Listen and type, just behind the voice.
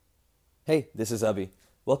Hey, this is Abhi.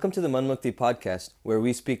 Welcome to the Manmukti podcast, where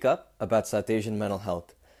we speak up about South Asian mental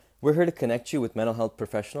health. We're here to connect you with mental health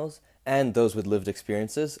professionals and those with lived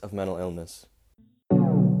experiences of mental illness.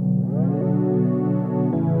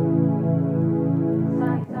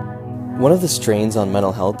 One of the strains on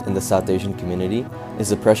mental health in the South Asian community is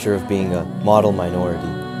the pressure of being a model minority.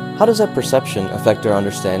 How does that perception affect our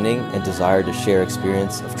understanding and desire to share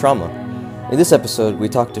experience of trauma? In this episode, we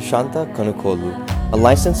talk to Shanta Kanukolu, a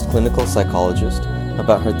licensed clinical psychologist,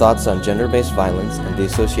 about her thoughts on gender-based violence and the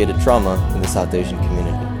associated trauma in the South Asian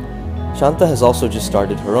community. Shanta has also just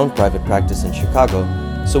started her own private practice in Chicago,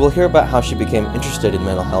 so we'll hear about how she became interested in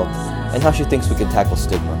mental health and how she thinks we can tackle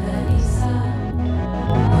stigma.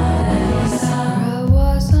 I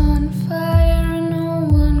was on fire and no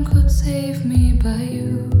one could save me but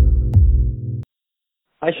you.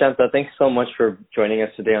 Hi, Shanta. Thanks so much for joining us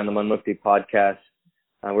today on the Manmukti podcast.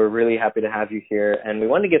 We're really happy to have you here, and we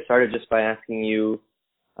wanted to get started just by asking you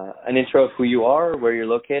an intro of who you are, where you're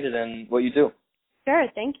located, and what you do. Sure.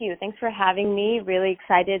 Thank you. Thanks for having me. Really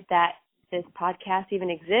excited that this podcast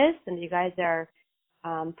even exists and you guys are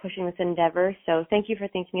pushing this endeavor. So thank you for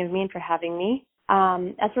thinking of me and for having me.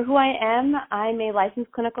 As for who I am, I'm a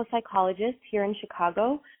licensed clinical psychologist here in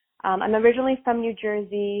Chicago. I'm originally from New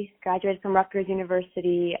Jersey, graduated from Rutgers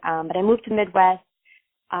University, but I moved to Midwest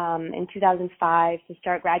in 2005 to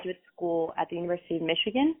start graduate school at the University of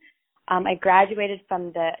Michigan. I graduated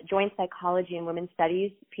from the Joint Psychology and Women's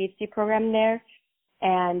Studies PhD program there,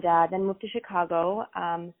 and then moved to Chicago,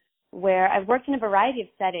 where I've worked in a variety of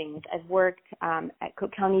settings. I've worked at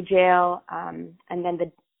Cook County Jail and then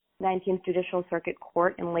the 19th Judicial Circuit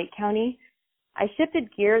Court in Lake County. I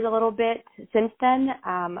shifted gears a little bit since then.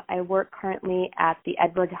 I work currently at the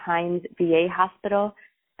Edward Hines VA Hospital,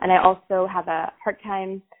 and I also have a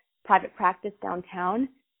part-time private practice downtown.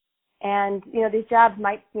 And, these jobs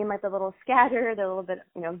might seem like a little scattered, they're a little bit,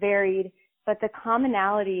 varied, but the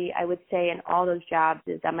commonality, I would say, in all those jobs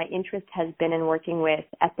is that my interest has been in working with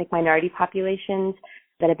ethnic minority populations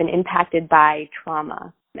that have been impacted by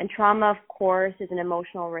trauma. And trauma, of course, is an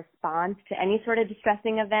emotional response to any sort of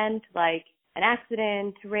distressing event like an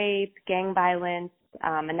accident, rape, gang violence,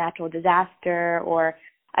 a natural disaster, or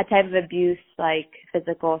a type of abuse like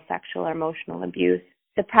physical, sexual, or emotional abuse.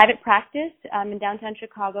 The private practice in downtown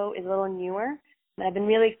Chicago is a little newer, and I've been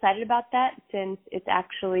really excited about that since it's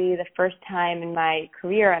actually the first time in my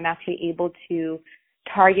career I'm actually able to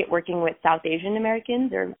target working with South Asian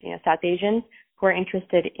Americans or South Asians who are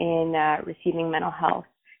interested in receiving mental health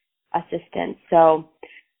assistance. So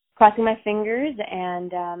crossing my fingers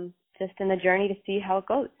and just in the journey to see how it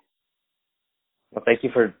goes. Well, thank you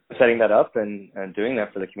for setting that up and doing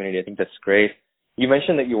that for the community. I think that's great. You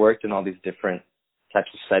mentioned that you worked in all these different types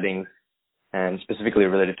of settings and specifically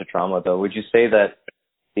related to trauma, though. Would you say that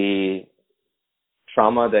the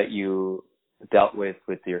trauma that you dealt with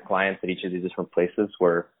your clients at each of these different places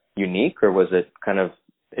were unique, or was it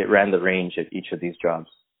it ran the range at each of these jobs?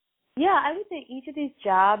 Yeah, I would say each of these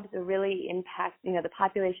jobs really impact, the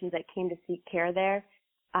populations that came to seek care there.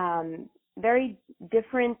 Very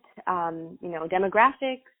different,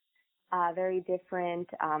 demographics, very different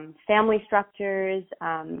family structures.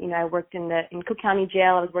 I worked in Cook County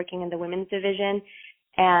Jail. I was working in the women's division,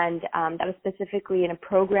 and that was specifically in a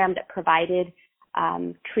program that provided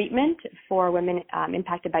treatment for women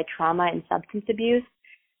impacted by trauma and substance abuse.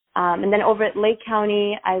 And then over at Lake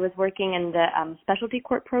County, I was working in the specialty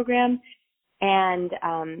court program, and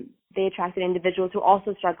they attracted individuals who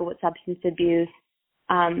also struggle with substance abuse.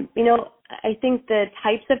 I think the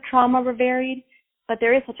types of trauma were varied, but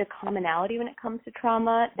there is such a commonality when it comes to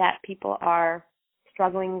trauma that people are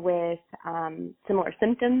struggling with similar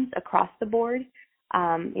symptoms across the board.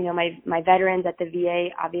 My veterans at the VA,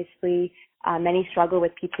 obviously, many struggle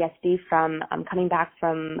with PTSD from coming back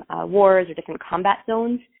from wars or different combat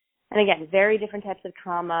zones. And again, very different types of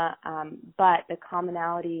trauma, but the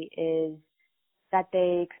commonality is that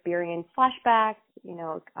they experience flashbacks,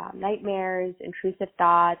 nightmares, intrusive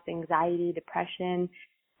thoughts, anxiety, depression,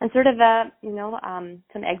 and sort of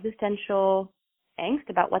some existential angst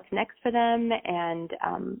about what's next for them, and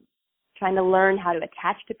trying to learn how to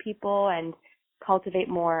attach to people and cultivate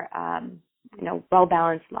more,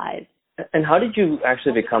 well-balanced lives. And how did you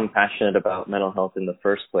actually become passionate about mental health in the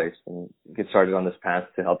first place and get started on this path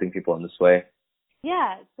to helping people in this way?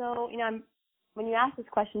 Yeah, so, when you asked this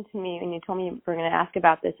question to me and you told me you were going to ask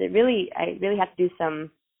about this, I really had to do some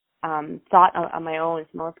thought on my own,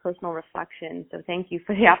 some more personal reflection. So thank you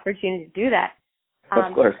for the opportunity to do that.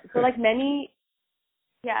 Of course. So I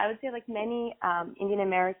would say like many Indian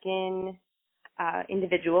American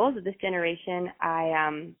individuals of this generation,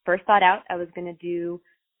 I first thought out I was going to do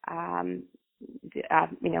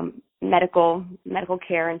medical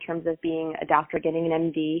care in terms of being a doctor, getting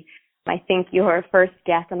an MD. I think your first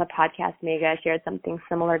guest on the podcast, Mega, shared something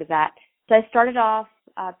similar to that. So I started off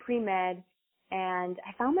pre-med, and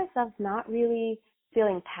I found myself not really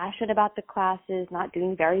feeling passionate about the classes, not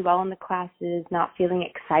doing very well in the classes, not feeling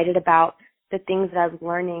excited about the things that I was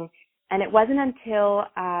learning. And it wasn't until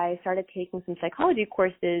I started taking some psychology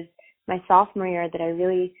courses my sophomore year that I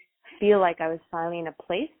really feel like I was finally in a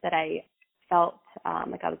place that I felt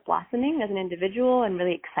like I was blossoming as an individual and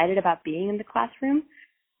really excited about being in the classroom.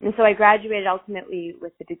 And so I graduated ultimately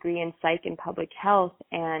with a degree in psych and public health,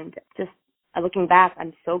 and just looking back,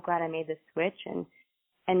 I'm so glad I made this switch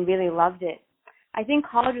and really loved it. I think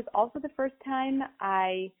college was also the first time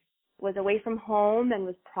I was away from home and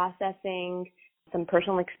was processing some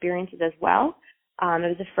personal experiences as well. It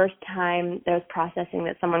was the first time that I was processing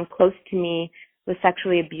that someone close to me was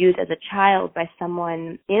sexually abused as a child by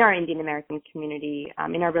someone in our Indian American community,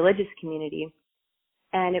 in our religious community.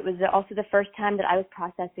 And it was also the first time that I was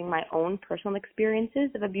processing my own personal experiences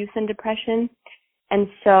of abuse and depression. And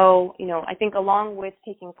so, I think along with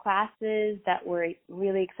taking classes that were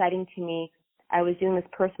really exciting to me, I was doing this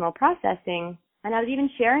personal processing, and I was even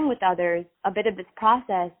sharing with others a bit of this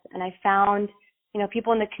process. And I found,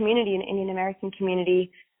 people in the community, in the Indian American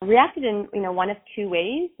community, reacted in, one of two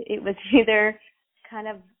ways. It was either kind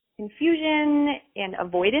of confusion and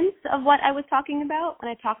avoidance of what I was talking about when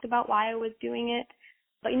I talked about why I was doing it.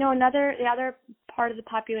 But, the other part of the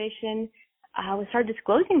population would start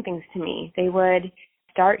disclosing things to me. They would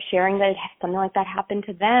start sharing that something like that happened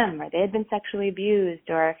to them, or they had been sexually abused,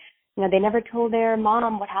 or, they never told their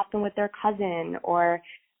mom what happened with their cousin, or,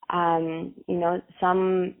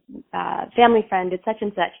 some family friend did such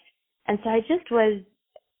and such. And so I just was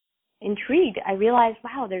intrigued. I realized,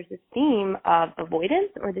 wow, there's this theme of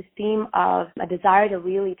avoidance, or this theme of a desire to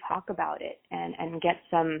really talk about it and get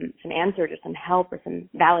some answers or some help or some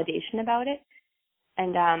validation about it.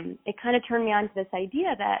 And it kind of turned me on to this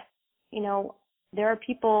idea that, there are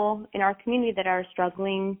people in our community that are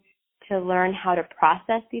struggling to learn how to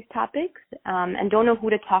process these topics and don't know who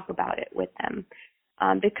to talk about it with them.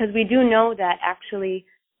 Because we do know that actually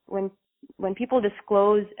when people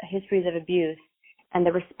disclose histories of abuse and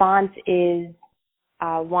the response is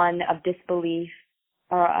one of disbelief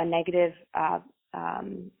or a negative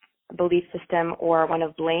belief system or one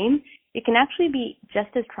of blame, it can actually be just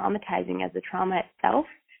as traumatizing as the trauma itself.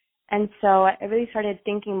 And so I really started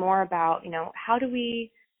thinking more about, how do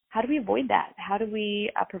we avoid that? How do we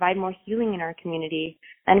provide more healing in our community?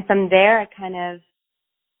 And from there, I kind of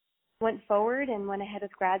went forward and went ahead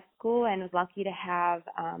with grad school, and was lucky to have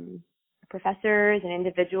professors and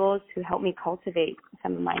individuals who helped me cultivate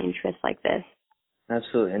some of my interests like this.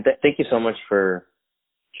 Absolutely. And thank you so much for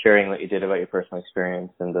sharing what you did about your personal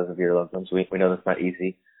experience and those of your loved ones. We know that's not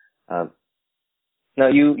easy. Now,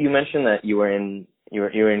 you mentioned that you were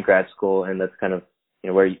in grad school, and that's kind of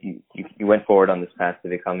where you went forward on this path to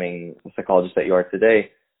becoming the psychologist that you are today.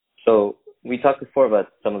 So we talked before about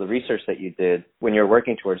some of the research that you did when you were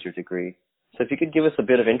working towards your degree. So if you could give us a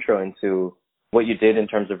bit of intro into what you did in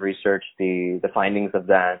terms of research, the findings of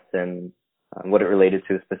that, and what it related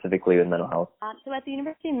to specifically with mental health. So at the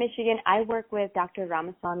University of Michigan, I work with Dr.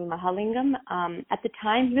 Ramaswamy Mahalingam. At the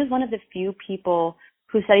time, he was one of the few people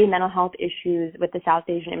who studied mental health issues with the South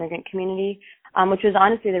Asian immigrant community, which was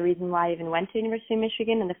honestly the reason why I even went to the University of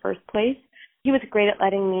Michigan in the first place. He was great at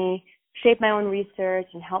letting me shape my own research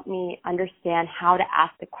and help me understand how to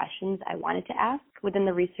ask the questions I wanted to ask within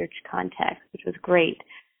the research context, which was great.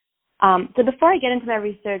 So before I get into my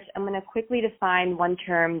research, I'm going to quickly define one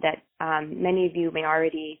term that many of you may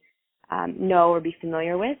already know or be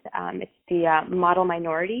familiar with. It's the model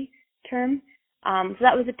minority term. So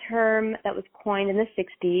that was a term that was coined in the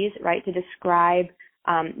 60s, right, to describe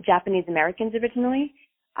Japanese Americans originally.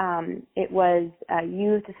 It was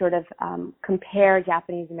used to sort of compare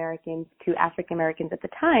Japanese Americans to African Americans at the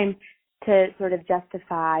time to sort of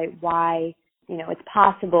justify why, it's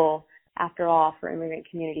possible, after all, for immigrant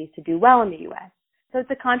communities to do well in the U.S. So it's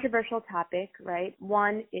a controversial topic, right?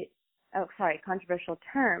 Controversial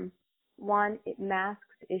term. One, it masks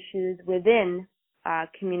issues within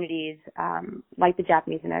communities like the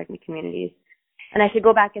Japanese American communities. And I should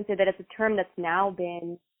go back and say that it's a term that's now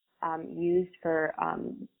been used for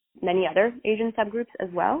many other Asian subgroups as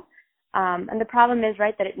well. And the problem is,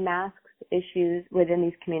 right, that it masks issues within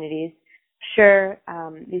these communities. Sure,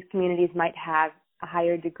 these communities might have a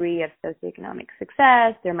higher degree of socioeconomic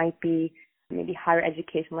success. There might be maybe higher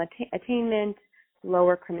educational attainment,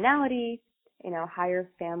 lower criminality, higher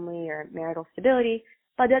family or marital stability.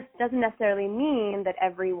 But that doesn't necessarily mean that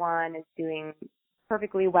everyone is doing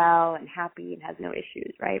perfectly well and happy and has no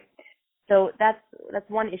issues, right? So that's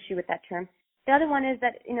one issue with that term. The other one is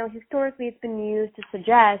that, historically it's been used to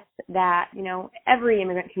suggest that, every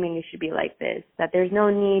immigrant community should be like this, that there's no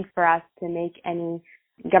need for us to make any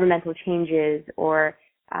governmental changes or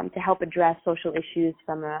to help address social issues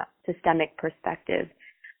from a systemic perspective.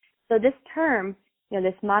 So this term,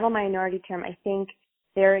 this model minority term, I think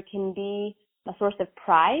there can be a source of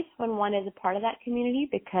pride when one is a part of that community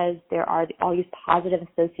because there are all these positive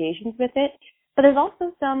associations with it. But there's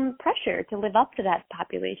also some pressure to live up to that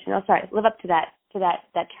live up to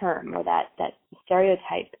that term or that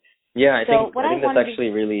stereotype. Yeah, I think that's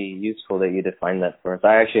actually really useful that you defined that for us.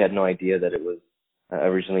 I actually had no idea that it was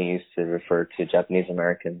originally used to refer to Japanese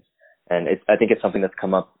Americans. And I think it's something that's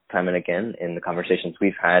come up time and again in the conversations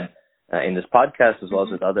we've had in this podcast as well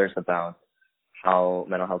as with others about how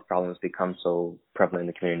mental health problems become so prevalent in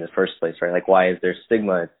the community in the first place, right? Like, why is there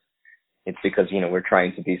stigma? It's because, we're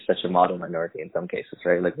trying to be such a model minority in some cases,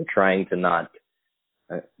 right? Like, we're trying to not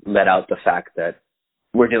let out the fact that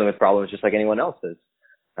we're dealing with problems just like anyone else is.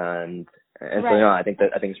 And right. So, I think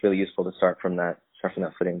it's really useful to start from that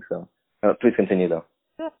footing. So please continue, though.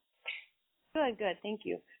 Good. Thank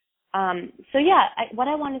you. What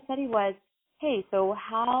I wanted to study was, hey, so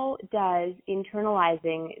how does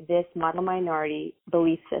internalizing this model minority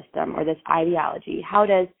belief system or this ideology, how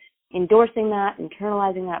does endorsing that,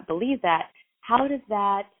 internalizing that, believe that, how does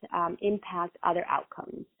that impact other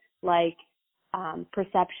outcomes like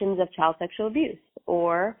perceptions of child sexual abuse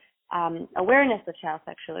or awareness of child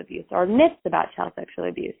sexual abuse or myths about child sexual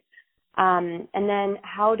abuse? And then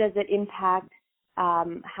how does it impact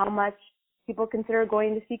how much people consider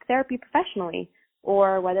going to seek therapy professionally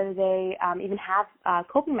or whether they even have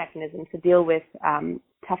coping mechanisms to deal with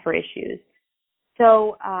tougher issues?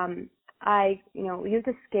 So I, used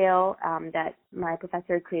a scale that my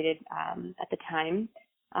professor created at the time,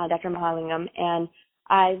 Dr. Mahalingam, and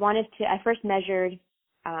I first measured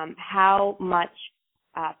how much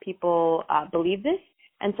people believe this.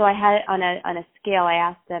 And so I had on a scale, I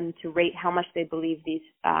asked them to rate how much they believe these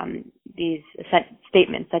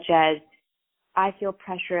statements, such as, I feel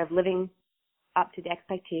pressure of living up to the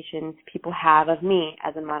expectations people have of me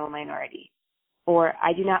as a model minority, or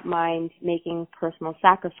I do not mind making personal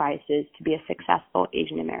sacrifices to be a successful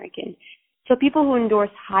Asian American. So people who endorse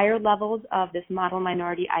higher levels of this model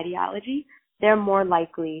minority ideology, they're more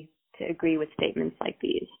likely to agree with statements like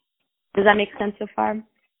these. Does that make sense so far?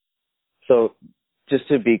 So just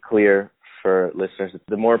to be clear for listeners,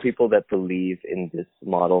 the more people that believe in this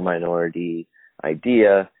model minority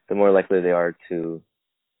idea, the more likely they are to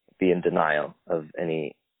be in denial of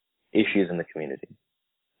any issues in the community.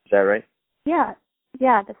 Is that right? Yeah,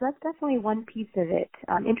 that's definitely one piece of it.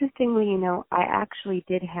 Interestingly, I actually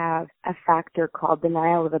did have a factor called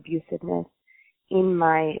denial of abusiveness in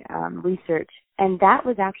my research, and that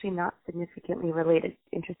was actually not significantly related,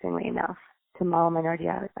 interestingly enough, to model minority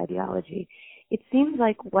ideology. It seems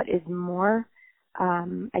like what is more,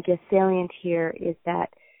 salient here is that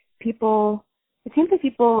people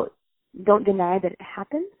don't deny that it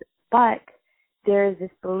happens, but there's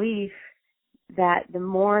this belief that the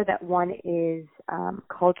more that one is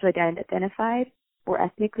culturally identified or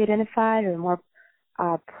ethnically identified, or the more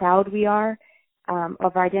proud we are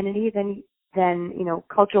of our identity, then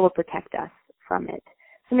culture will protect us from it.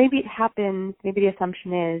 So maybe it happens. Maybe the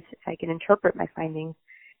assumption is, if I can interpret my findings,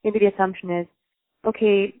 maybe the assumption is,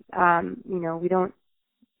 okay, we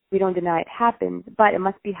don't deny it happens, but it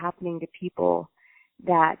must be happening to people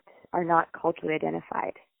that are not culturally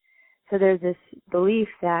identified. So there's this belief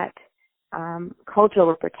that culture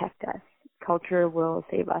will protect us. Culture will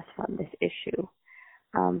save us from this issue.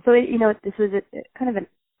 This was a kind of an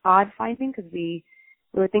odd finding because we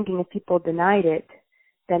were thinking if people denied it,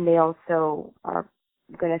 then they also are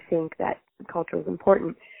going to think that culture was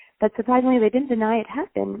important. But surprisingly, they didn't deny it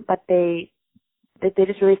happened, but they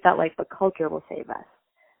just really felt like the culture will save us.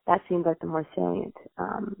 That seems like the more salient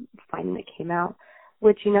finding that came out,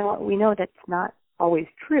 which, we know that's not always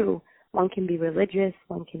true. One can be religious,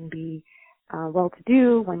 one can be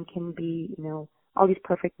well-to-do, one can be, all these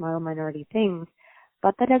perfect model minority things,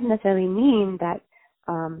 but that doesn't necessarily mean that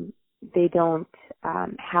they don't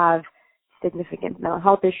have significant mental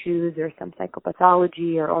health issues or some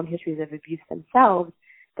psychopathology or own histories of abuse themselves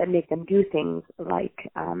that make them do things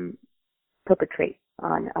like perpetrate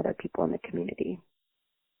on other people in the community.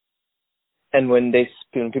 And when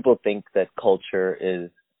people think that culture is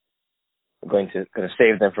going to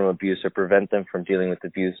save them from abuse or prevent them from dealing with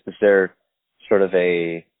abuse, is there sort of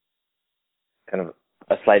a kind of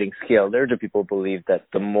a sliding scale there? Do people believe that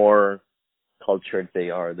the more cultured they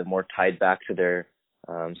are, the more tied back to their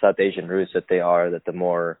South Asian roots that they are, that the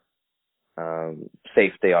more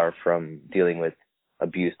safe they are from dealing with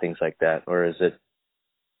abuse, things like that? Or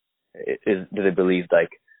do they believe, like,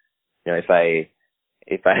 if I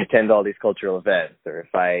attend all these cultural events, or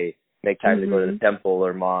if I make time to go to the temple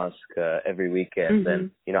or mosque every weekend,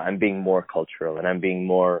 then I'm being more cultural and I'm being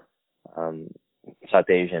more South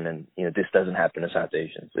Asian, and this doesn't happen to South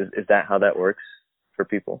Asians. Is that how that works for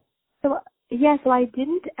people? So I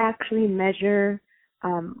didn't actually measure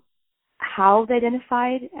how they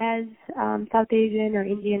identified as South Asian or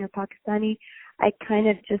Indian or Pakistani. I kind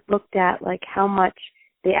of just looked at like how much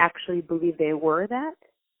they actually believe they were that.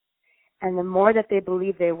 And the more that they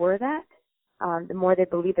believe they were that, the more they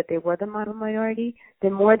believe that they were the model minority, the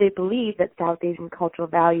more they believe that South Asian cultural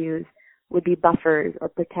values would be buffers or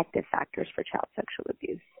protective factors for child sexual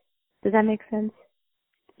abuse. Does that make sense?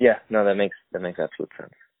 Yeah, no, that makes absolute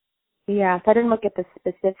sense. Yeah, so I didn't look at the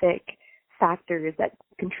specific factors that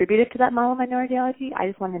contributed to that model minority ideology. I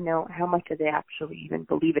just wanted to know how much did they actually even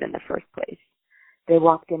believe it in the first place. They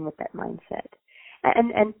walked in with that mindset.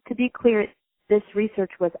 And to be clear, this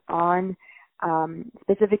research was on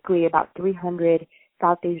specifically about 300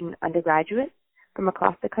 South Asian undergraduates from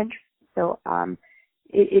across the country. So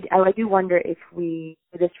I do wonder if we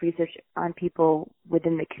do this research on people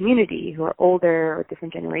within the community who are older or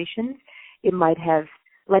different generations, it might have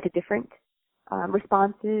led to different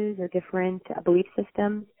responses or different belief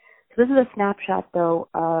systems. So this is a snapshot, though,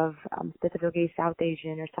 of specifically South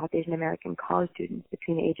Asian or South Asian American college students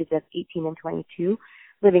between the ages of 18 and 22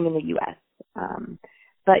 living in the U.S.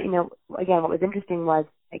 But, again, what was interesting was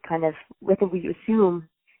I think we assume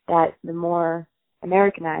that the more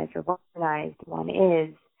Americanized or Westernized one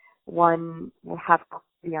is, one will have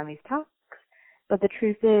clarity on these topics. But the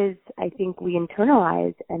truth is, I think we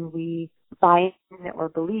internalize and we buy in or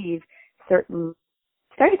believe certain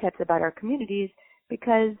stereotypes about our communities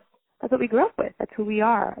because that's what we grew up with. That's who we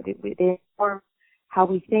are. They inform how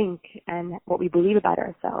we think and what we believe about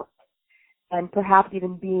ourselves. And perhaps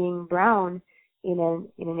even being brown in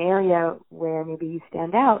an area where maybe you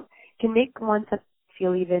stand out can make one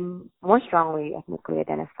feel even more strongly ethnically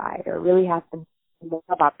identified or really have them think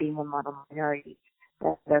about being a model minority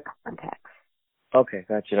than their context. Okay,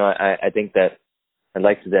 gotcha. I think that I'd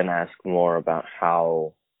like to then ask more about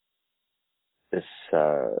how this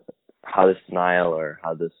denial or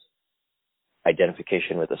how this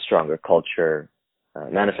identification with a stronger culture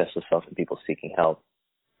manifests itself in people seeking help.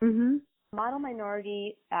 Mm-hmm. Model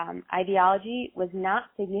minority ideology was not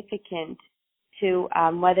significant to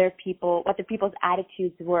what the people's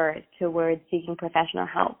attitudes were towards seeking professional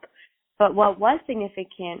help. But what was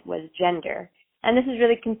significant was gender. And this is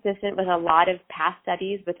really consistent with a lot of past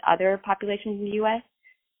studies with other populations in the U.S.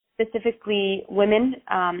 Specifically, women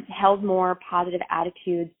held more positive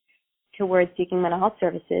attitudes towards seeking mental health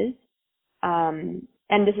services.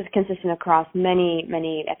 And this is consistent across many,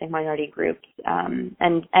 many ethnic minority groups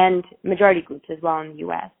and majority groups as well in the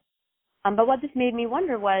U.S. But what this made me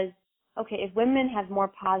wonder was, okay, if women have more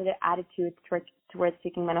positive attitudes towards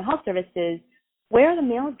seeking mental health services, where are the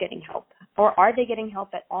males getting help? Or are they getting help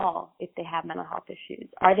at all if they have mental health issues?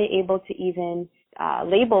 Are they able to even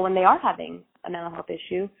label when they are having a mental health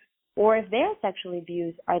issue? Or if they are sexually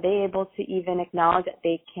abused, are they able to even acknowledge that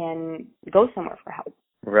they can go somewhere for help?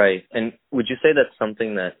 Right. And would you say that's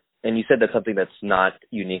something and you said that's something that's not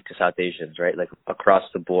unique to South Asians, right? Like across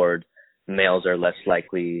the board, males are less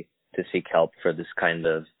likely to seek help for this kind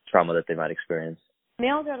of trauma that they might experience.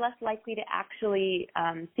 Males are less likely to actually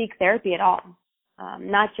seek therapy at all,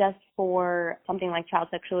 not just for something like child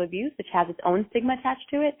sexual abuse, which has its own stigma attached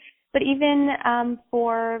to it, but even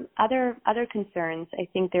for other concerns. I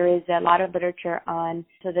think there is a lot of literature on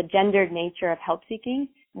the gendered nature of help seeking,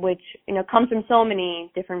 which comes from so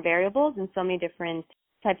many different variables and so many different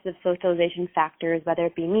types of socialization factors, whether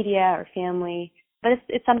it be media or family. But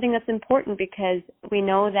it's something that's important because we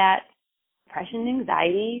know that depression,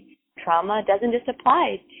 anxiety, trauma doesn't just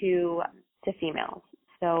apply to females.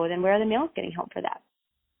 So then where are the males getting help for that?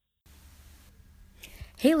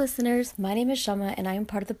 Hey listeners, my name is Shama and I am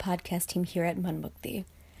part of the podcast team here at Pan Mukti.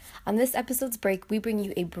 On this episode's break, we bring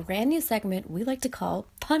you a brand new segment we like to call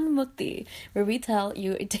Pan Mukti, where we tell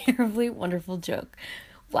you a terribly wonderful joke.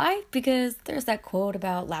 Why? Because there's that quote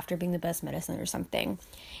about laughter being the best medicine or something.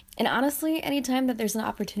 And honestly, anytime that there's an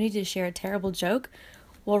opportunity to share a terrible joke,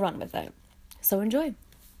 we'll run with it. So enjoy.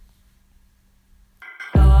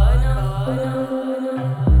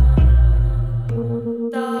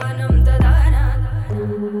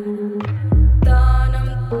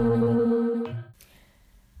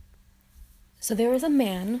 So there is a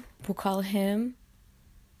man, we'll call him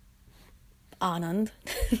Anand.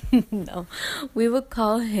 No, we'll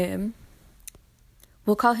call him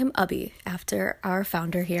Abhi, after our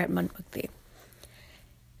founder here at Manmukti.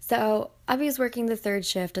 So Abhi is working the third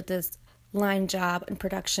shift at this line job in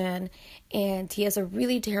production, and he has a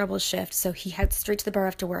really terrible shift, so he heads straight to the bar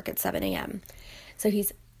after work at 7 a.m. So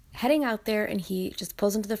he's heading out there, and he just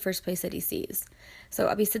pulls into the first place that he sees. So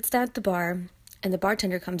Abhi sits down at the bar, and the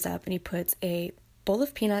bartender comes up, and he puts a bowl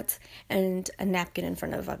of peanuts and a napkin in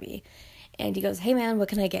front of Abhi. And he goes, "Hey man, what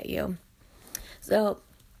can I get you?" So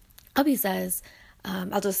Abhi says,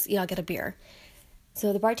 I'll just, get a beer.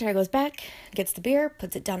 So the bartender goes back, gets the beer,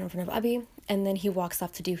 puts it down in front of Abhi, and then he walks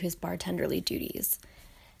off to do his bartenderly duties.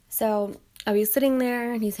 So Abhi's sitting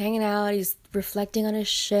there, and he's hanging out, he's reflecting on his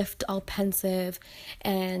shift, all pensive,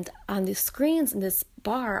 and on the screens in this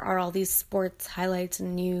bar are all these sports highlights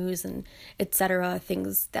and news and etc.,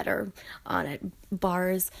 things that are on at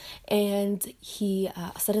bars, and he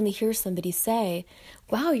suddenly hears somebody say,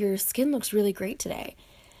 "Wow, your skin looks really great today."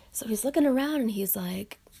 So he's looking around, and he's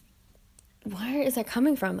like, where is that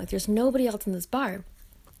coming from? Like, there's nobody else in this bar.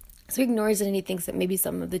 So he ignores it, and he thinks that maybe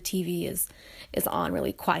some of the TV is on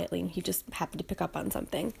really quietly, and he just happened to pick up on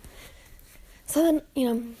something. So then,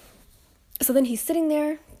 he's sitting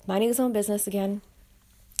there, minding his own business again,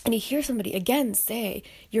 and he hears somebody again say,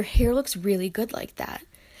 "Your hair looks really good like that."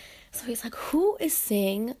 So he's like, who is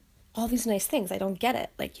saying all these nice things? I don't get it.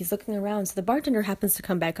 Like, he's looking around. So the bartender happens to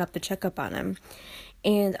come back up to check up on him.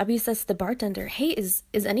 And Abhi says to the bartender, "Hey, is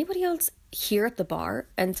anybody else here at the bar?"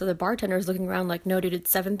 And so the bartender is looking around like, "No, dude, it's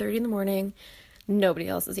 7:30 in the morning. Nobody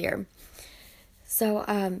else is here." So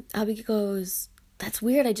Abhi goes, "That's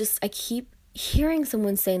weird. I keep hearing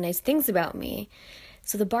someone say nice things about me."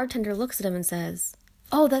 So the bartender looks at him and says,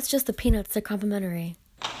 "Oh, that's just the peanuts. They're complimentary."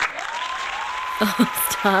 Oh,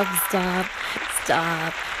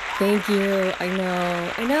 stop. Thank you. I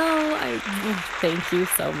know. Thank you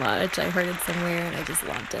so much. I heard it somewhere and I just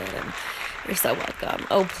loved it. And you're so welcome.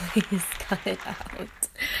 Oh, please cut it out.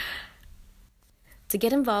 To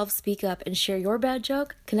get involved, speak up, and share your bad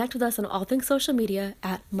joke, connect with us on all things social media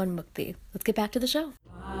at Manmukti. Let's get back to the show.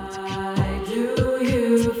 Why do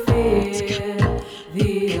you fear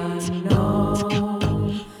the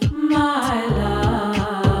unknown, my love?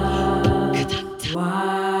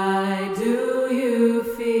 Why do you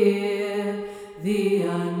fear the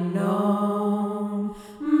unknown,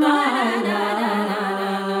 my love?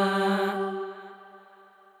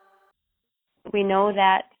 We know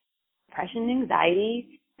that depression,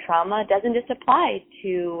 anxiety, trauma doesn't just apply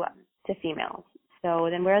to females. So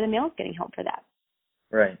then where are the males getting help for that?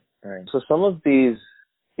 Right. So some of these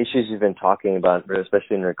issues you've been talking about,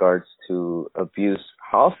 especially in regards to abuse,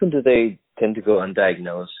 how often do they tend to go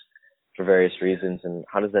undiagnosed for various reasons, and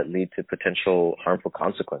how does that lead to potential harmful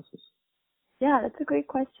consequences? Yeah, that's a great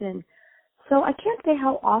question. So I can't say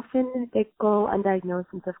how often they go undiagnosed,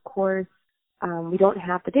 since of course we don't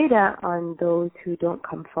have the data on those who don't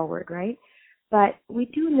come forward, right? But we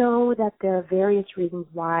do know that there are various reasons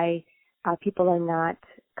why people are not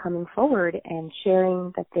coming forward and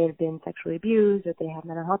sharing that they've been sexually abused or they have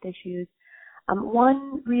mental health issues.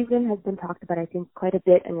 One reason has been talked about, I think, quite a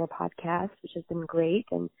bit in your podcast, which has been great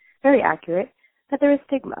and very accurate, that there is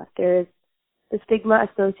stigma. There is the stigma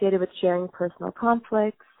associated with sharing personal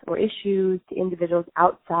conflicts or issues to individuals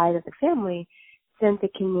outside of the family, since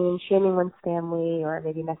it can mean shaming one's family or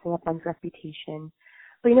maybe messing up one's reputation.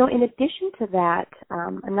 But, in addition to that,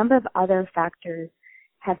 a number of other factors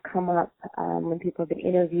have come up when people have been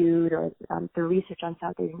interviewed or through research on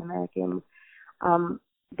South Asian Americans.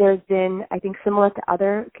 There's been, I think, similar to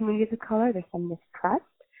other communities of color, there's some mistrust.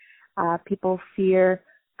 People fear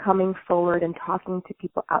coming forward and talking to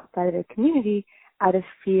people outside of their community out of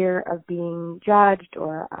fear of being judged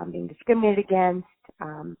or being discriminated against.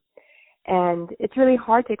 And it's really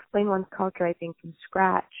hard to explain one's culture, I think, from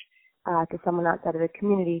scratch to someone outside of the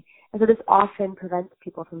community. And so this often prevents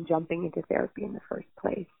people from jumping into therapy in the first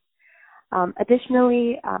place.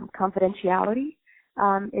 Additionally, confidentiality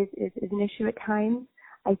is an issue at times.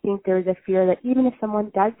 I think there's a fear that even if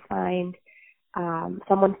someone does find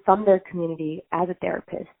someone from their community as a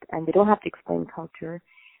therapist and they don't have to explain culture,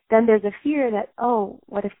 then there's a fear that, oh,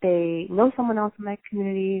 what if they know someone else in my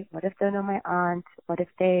community? What if they know my aunt? What if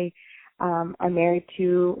they are married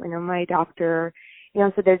to, my doctor?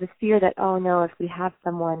 So there's a fear that, oh no, if we have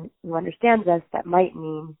someone who understands us, that might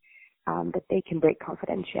mean that they can break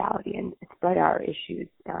confidentiality and spread our issues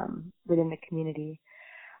within the community.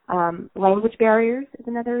 Language barriers is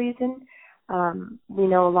another reason. We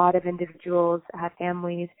know a lot of individuals have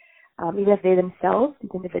families, even if they themselves,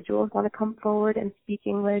 these individuals, want to come forward and speak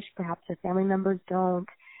English, perhaps their family members don't.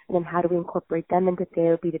 And then how do we incorporate them into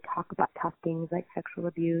therapy to talk about tough things like sexual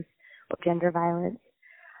abuse or gender violence?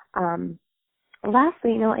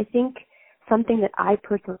 Lastly, I think something that I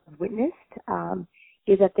personally have witnessed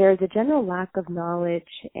is that there is a general lack of knowledge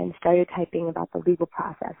and stereotyping about the legal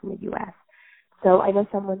process in the U.S. So I know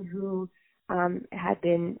someone who had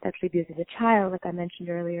been sexually abused as a child, like I mentioned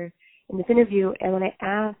earlier in this interview, and when I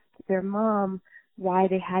asked their mom why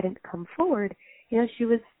they hadn't come forward, there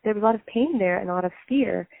was a lot of pain there and a lot of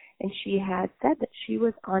fear, and she had said that she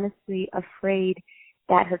was honestly afraid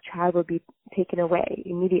that her child would be taken away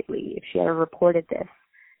immediately if she ever reported this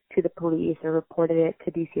to the police or reported it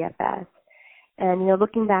to DCFS. And,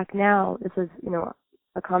 looking back now, this was,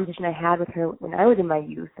 a conversation I had with her when I was in my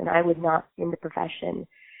youth, and I was not in the profession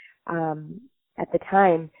at the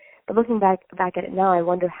time. But looking back at it now, I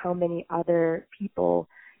wonder how many other people,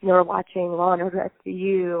 are watching Law and Order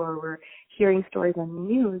SVU or were hearing stories on the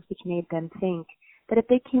news, which made them think that if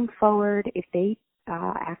they came forward, if they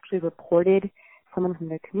actually reported someone from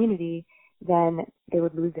their community, then they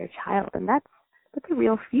would lose their child. And that's a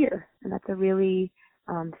real fear, and that's a really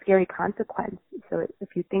scary consequence. So if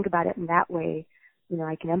you think about it in that way,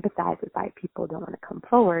 I can empathize with why people don't want to come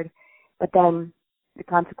forward. But then the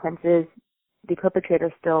consequence is the perpetrator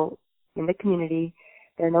is still in the community.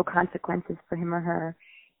 There are no consequences for him or her.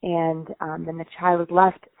 And then the child is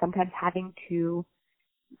left sometimes having to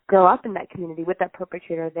grow up in that community with that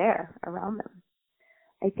perpetrator there around them.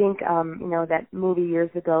 I think, that movie years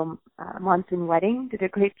ago, Monsoon Wedding, did a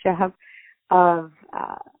great job of,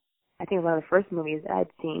 I think one of the first movies that I'd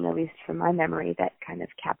seen, at least from my memory, that kind of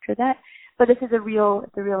captured that. But this is a real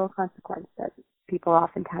consequence that people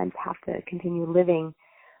oftentimes have to continue living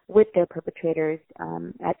with their perpetrators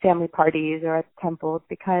at family parties or at temples,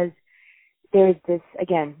 because there's this,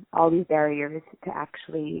 again, all these barriers to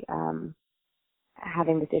actually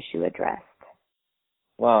having this issue addressed.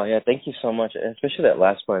 Wow, yeah, thank you so much. Especially that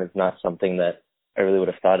last point is not something that I really would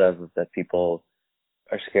have thought of, that people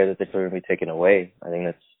are scared that they're going to be taken away. I think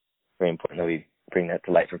that's very important that we bring that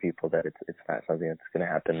to light for people, that it's not something that's going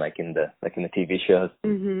to happen like in the TV shows.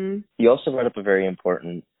 Mm-hmm. You also brought up a very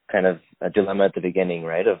important kind of a dilemma at the beginning,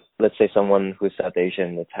 right? Of, let's say someone who's South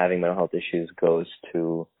Asian that's having mental health issues goes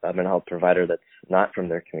to a mental health provider that's not from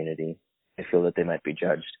their community. They feel that they might be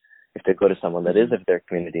judged. If they go to someone that is of their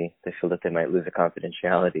community, they feel that they might lose a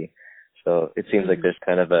confidentiality. So it seems like there's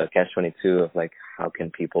kind of a catch-22 of like, how can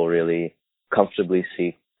people really comfortably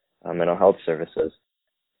seek mental health services?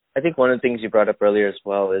 I think one of the things you brought up earlier as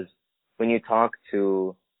well is when you talk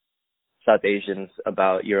to South Asians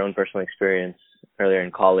about your own personal experience earlier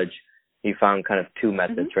in college, you found kind of two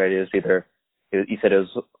methods, right? It was either, you said it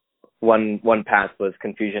was one path was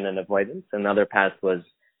confusion and avoidance, and another path was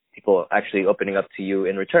people actually opening up to you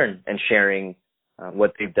in return and sharing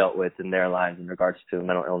what they've dealt with in their lives in regards to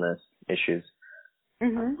mental illness issues.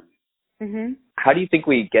 How do you think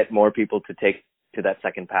we get more people to take to that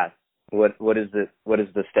second path? What is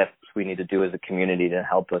the steps we need to do as a community to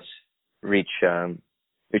help us reach a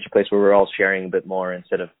place where we're all sharing a bit more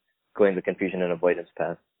instead of going the confusion and avoidance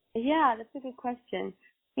path? Yeah, that's a good question.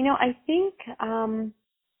 I think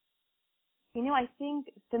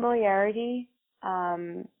familiarity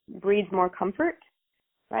breeds more comfort,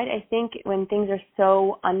 right? I think when things are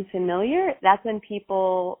so unfamiliar, that's when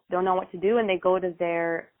people don't know what to do and they go to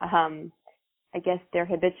their, their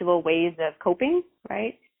habitual ways of coping,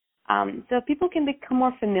 right? So if people can become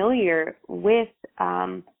more familiar with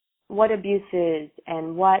what abuse is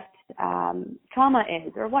and what trauma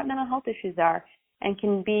is or what mental health issues are, and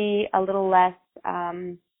can be a little less,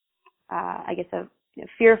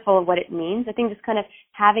 fearful of what it means. I think just kind of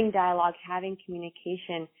having dialogue, having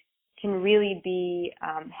communication can really be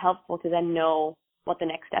helpful to then know what the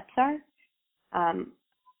next steps are.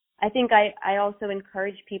 I think I also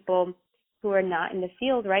encourage people who are not in the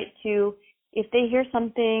field, right, to, if they hear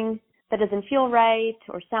something that doesn't feel right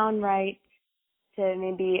or sound right, to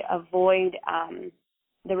maybe avoid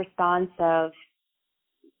the response of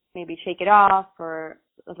maybe shake it off or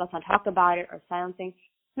let's not talk about it or silencing.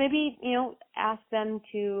 Maybe, ask them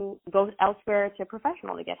to go elsewhere to a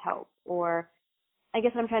professional to get help. Or I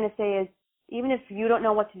guess what I'm trying to say is, even if you don't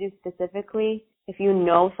know what to do specifically, if you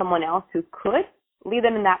know someone else who could, lead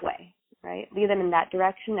them in that way, right? Lead them in that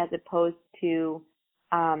direction as opposed to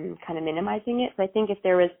kind of minimizing it. So I think if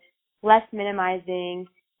there was less minimizing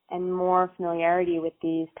and more familiarity with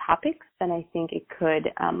these topics, then I think it could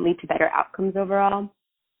lead to better outcomes overall.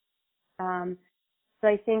 So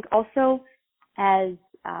I think also as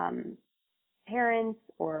parents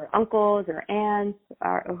or uncles or aunts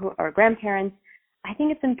or grandparents, I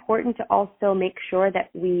think it's important to also make sure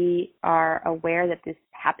that we are aware that this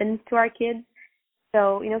happens to our kids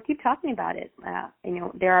So, keep talking about it.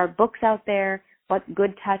 There are books out there, what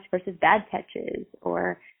good touch versus bad touch is,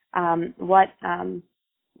 or what,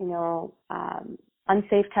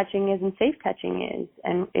 unsafe touching is and safe touching is.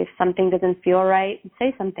 And if something doesn't feel right,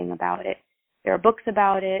 say something about it. There are books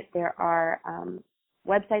about it. There are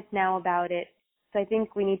websites now about it. So I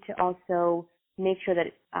think we need to also make sure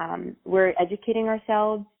that we're educating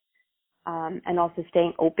ourselves and also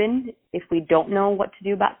staying open if we don't know what to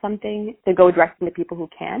do about something, to go directly to people who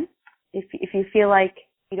can. If you feel like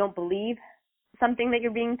you don't believe something that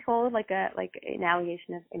you're being told, like an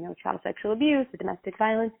allegation of child sexual abuse or domestic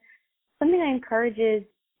violence, something I encourage is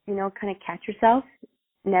kind of catch yourself.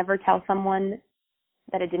 Never tell someone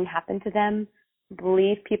that it didn't happen to them.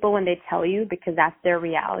 Believe people when they tell you, because that's their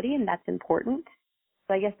reality and that's important.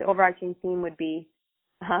 So I guess the overarching theme would be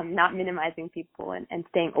not minimizing people and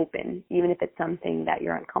staying open, even if it's something that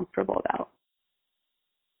you're uncomfortable about.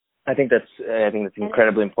 I think that's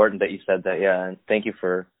incredibly important that you said that. Yeah, and thank you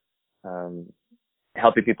for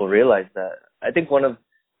helping people realize that. I think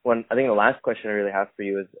the last question I really have for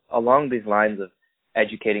you is along these lines of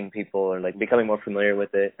educating people or like becoming more familiar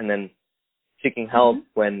with it, and then seeking help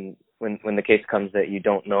when the case comes that you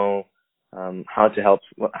don't know how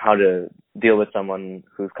to deal with someone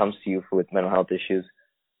who comes to you with mental health issues.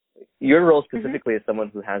 Your role specifically as someone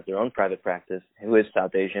who has their own private practice, who is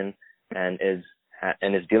South Asian and is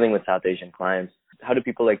dealing with South Asian clients. How do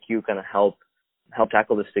people like you kind of help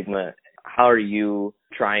tackle the stigma? How are you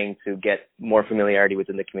trying to get more familiarity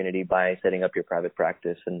within the community by setting up your private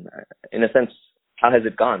practice? And in a sense, how has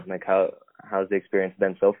it gone? Like how's the experience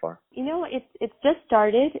been so far? It's just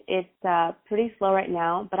started. It's pretty slow right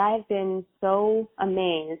now, but I have been so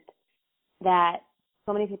amazed that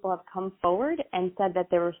so many people have come forward and said that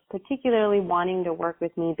they were particularly wanting to work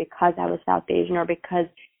with me because I was South Asian, or because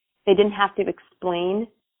they didn't have to explain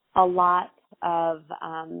a lot of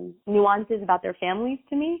nuances about their families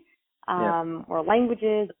to me, or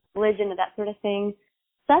languages, religion, and that sort of thing.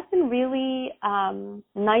 So that's been really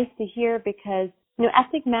nice to hear, because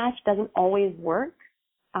ethnic match doesn't always work.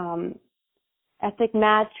 Ethnic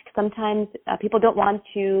match, sometimes people don't want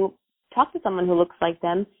to talk to someone who looks like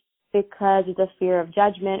them because there's a fear of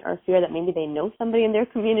judgment, or fear that maybe they know somebody in their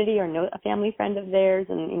community or know a family friend of theirs,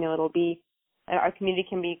 and our community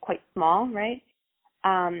can be quite small, right?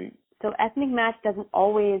 So ethnic match doesn't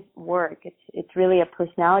always work. It's really a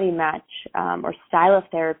personality match or style of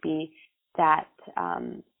therapy that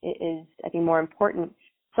is, I think, more important.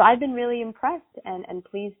 So I've been really impressed and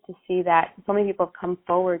pleased to see that so many people have come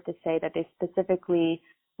forward to say that they specifically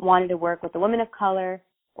wanted to work with a woman of color,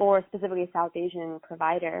 or specifically a South Asian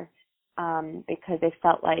provider, because they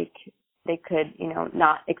felt like they could,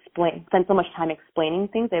 not spend so much time explaining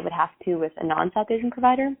things they would have to with a non-South Asian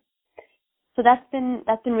provider. So that's been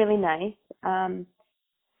really nice.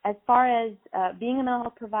 As far as being a mental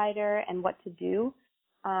health provider and what to do,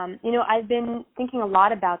 I've been thinking a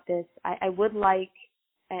lot about this. I would like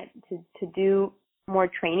to do more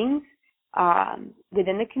trainings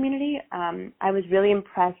within the community. I was really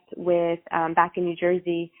impressed with, back in New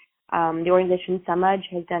Jersey, the organization Samaj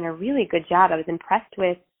has done a really good job. I was impressed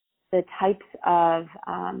with the types of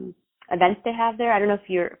events they have there. I don't know if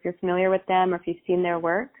you're familiar with them or if you've seen their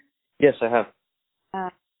work. Yes, I have.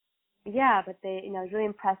 But I was really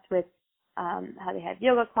impressed with how they have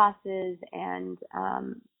yoga classes and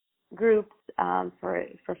groups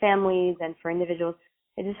for families and for individuals.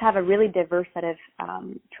 They just have a really diverse set of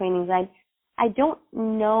trainings. I don't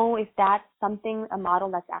know if that's a model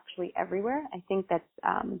that's actually everywhere. I think that's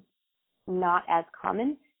not as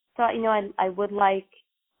common. So, I would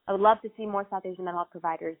love to see more South Asian mental health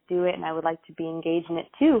providers do it, and I would like to be engaged in it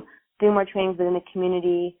too, do more trainings within the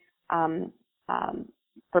community,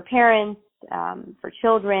 for parents, for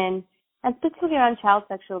children, and specifically around child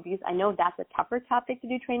sexual abuse. I know that's a tougher topic to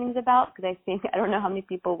do trainings about, because I don't know how many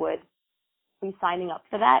people would be signing up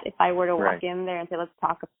for that if I were to walk in there and say, let's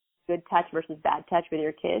talk about good touch versus bad touch with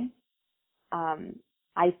your kids.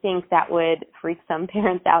 I think that would freak some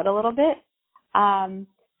parents out a little bit.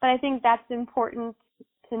 But I think that's important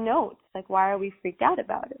to note. Like, why are we freaked out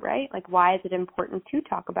about it, right? Like, why is it important to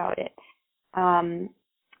talk about it?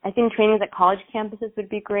 I think trainings at college campuses would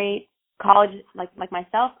be great. College, like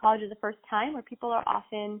myself, college is the first time where people are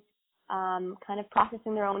often kind of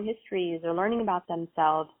processing their own histories or learning about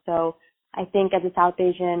themselves. So I think as a South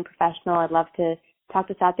Asian professional, I'd love to talk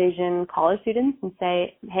to South Asian college students and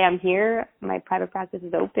say, hey, I'm here. My private practice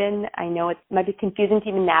is open. I know it might be confusing to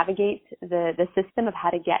even navigate the system of how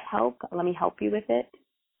to get help. Let me help you with it.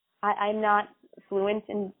 I'm not fluent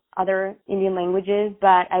in other Indian languages,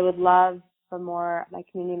 but I would love for more of my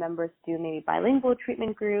community members to do maybe bilingual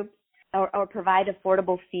treatment groups, or provide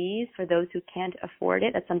affordable fees for those who can't afford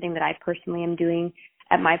it. That's something that I personally am doing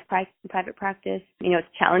at my private practice. It's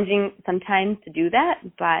challenging sometimes to do that,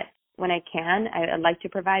 but when I can, I'd like to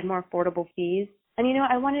provide more affordable fees. And,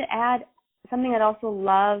 I want to add something I'd also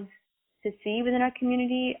love to see within our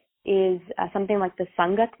community is something like the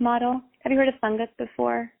Sangat model. Have you heard of Sangat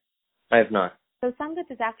before? I have not. So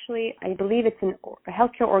Sangat is actually, I believe it's a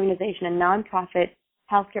healthcare organization, a nonprofit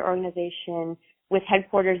healthcare organization with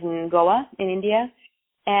headquarters in Goa in India.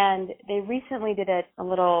 And they recently did a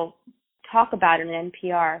little talk about it in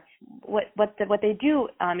NPR. What they do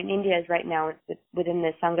in India is right now within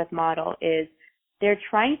the Sangat model is they're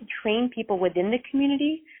trying to train people within the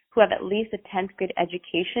community who have at least a 10th grade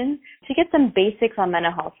education to get some basics on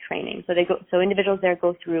mental health training. So individuals there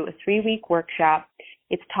go through a 3-week workshop.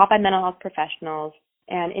 It's taught by mental health professionals,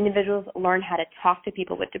 and individuals learn how to talk to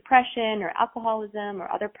people with depression or alcoholism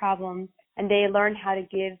or other problems, and they learn how to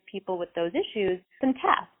give people with those issues some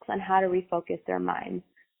tasks on how to refocus their minds.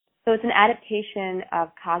 So it's an adaptation of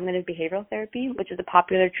cognitive behavioral therapy, which is a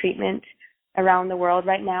popular treatment around the world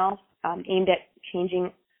right now, aimed at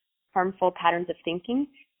changing harmful patterns of thinking.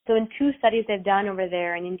 So in 2 studies they've done over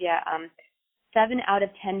there in India, 7 out of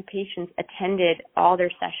 10 patients attended all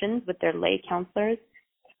their sessions with their lay counselors.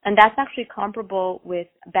 And that's actually comparable with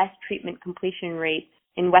best treatment completion rates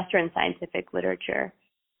in Western scientific literature.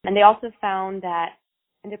 And they also found that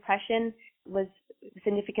depression was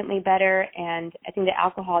significantly better, and I think the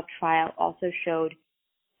alcohol trial also showed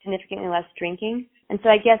significantly less drinking. And so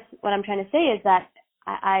I guess what I'm trying to say is that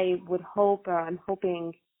I would hope, or I'm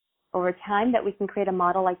hoping over time, that we can create a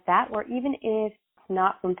model like that, where even if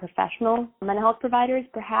not from professional mental health providers,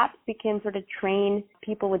 perhaps we can sort of train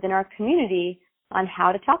people within our community on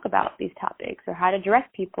how to talk about these topics or how to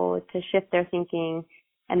direct people to shift their thinking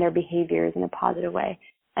and their behaviors in a positive way.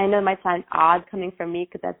 I know it might sound odd coming from me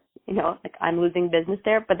because that's, like I'm losing business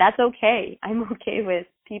there, but that's okay. I'm okay with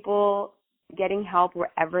people getting help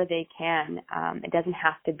wherever they can. It doesn't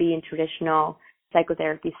have to be in traditional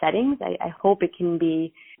psychotherapy settings. I hope it can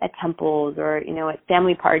be at temples or, at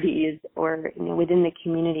family parties or, within the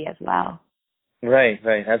community as well. Right,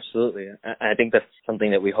 absolutely. I think that's something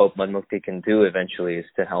that we hope Manmukti can do eventually, is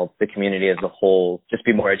to help the community as a whole just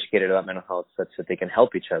be more educated about mental health such that they can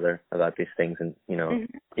help each other about these things. And,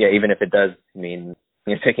 even if it does mean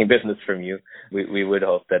taking business from you, we would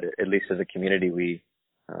hope that at least as a community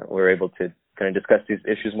we're able to kind of discuss these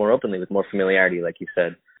issues more openly with more familiarity, like you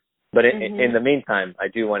said. But in the meantime, I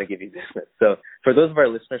do want to give you business. So for those of our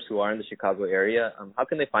listeners who are in the Chicago area, how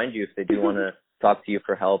can they find you if they do want to talk to you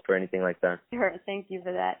for help or anything like that? Sure. Thank you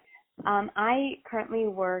for that. I currently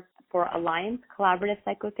work for Alliance Collaborative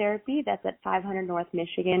Psychotherapy. That's at 500 North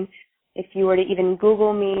Michigan. If you were to even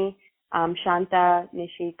Google me, Shanta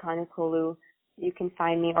Nishi Kanukolu, you can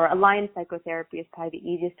find me. Or Alliance Psychotherapy is probably the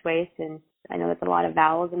easiest way, since I know there's a lot of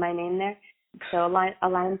vowels in my name there. So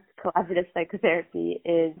Alliance Collaborative Psychotherapy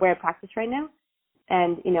is where I practice right now.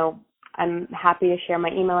 And, I'm happy to share my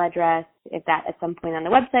email address if that at some point on the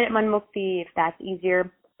website at Manmukti, if that's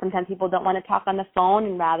easier. Sometimes people don't want to talk on the phone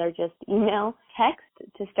and rather just email, text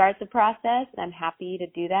to start the process. And I'm happy to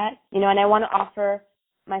do that. And I want to offer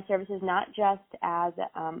my services not just as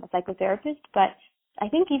a psychotherapist, but I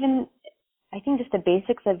think just the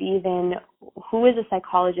basics of even who is a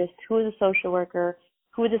psychologist, who is a social worker,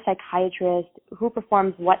 who is a psychiatrist, who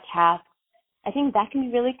performs what tasks. I think that can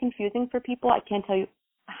be really confusing for people. I can't tell you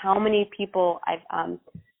how many people I've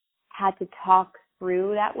had to talk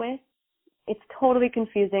through that with. It's totally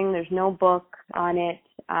confusing. There's no book on it.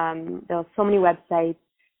 There's so many websites.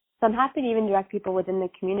 So I'm happy to even direct people within the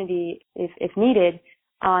community, if needed,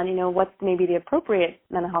 on, what's maybe the appropriate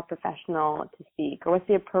mental health professional to speak, or what's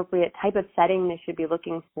the appropriate type of setting they should be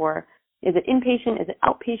looking for. Is it inpatient? Is it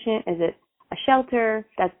outpatient? Is it a shelter?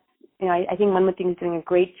 That's, I think Manmukti is doing a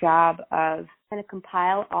great job of kind of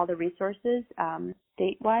compile all the resources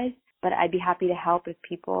state-wise, but I'd be happy to help if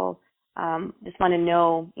people just want to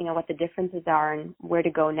know, what the differences are and where to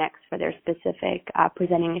go next for their specific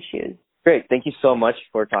presenting issues. Great. Thank you so much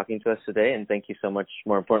for talking to us today, and thank you so much,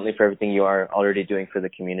 more importantly, for everything you are already doing for the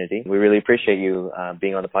community. We really appreciate you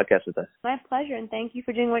being on the podcast with us. My pleasure, and thank you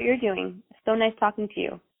for doing what you're doing. It's so nice talking to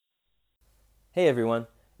you. Hey, everyone.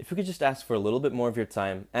 If we could just ask for a little bit more of your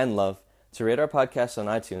time and love to rate our podcast on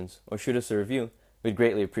iTunes or shoot us a review, we'd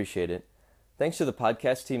greatly appreciate it. Thanks to the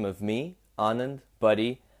podcast team of me, Anand,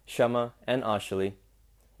 Buddy, Shama, and Ashali.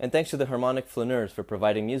 And thanks to the Harmonic Flaneurs for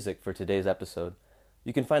providing music for today's episode.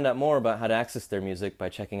 You can find out more about how to access their music by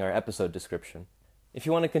checking our episode description. If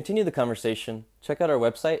you want to continue the conversation, check out our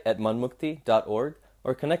website at manmukti.org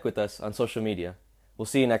or connect with us on social media. We'll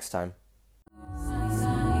see you next time.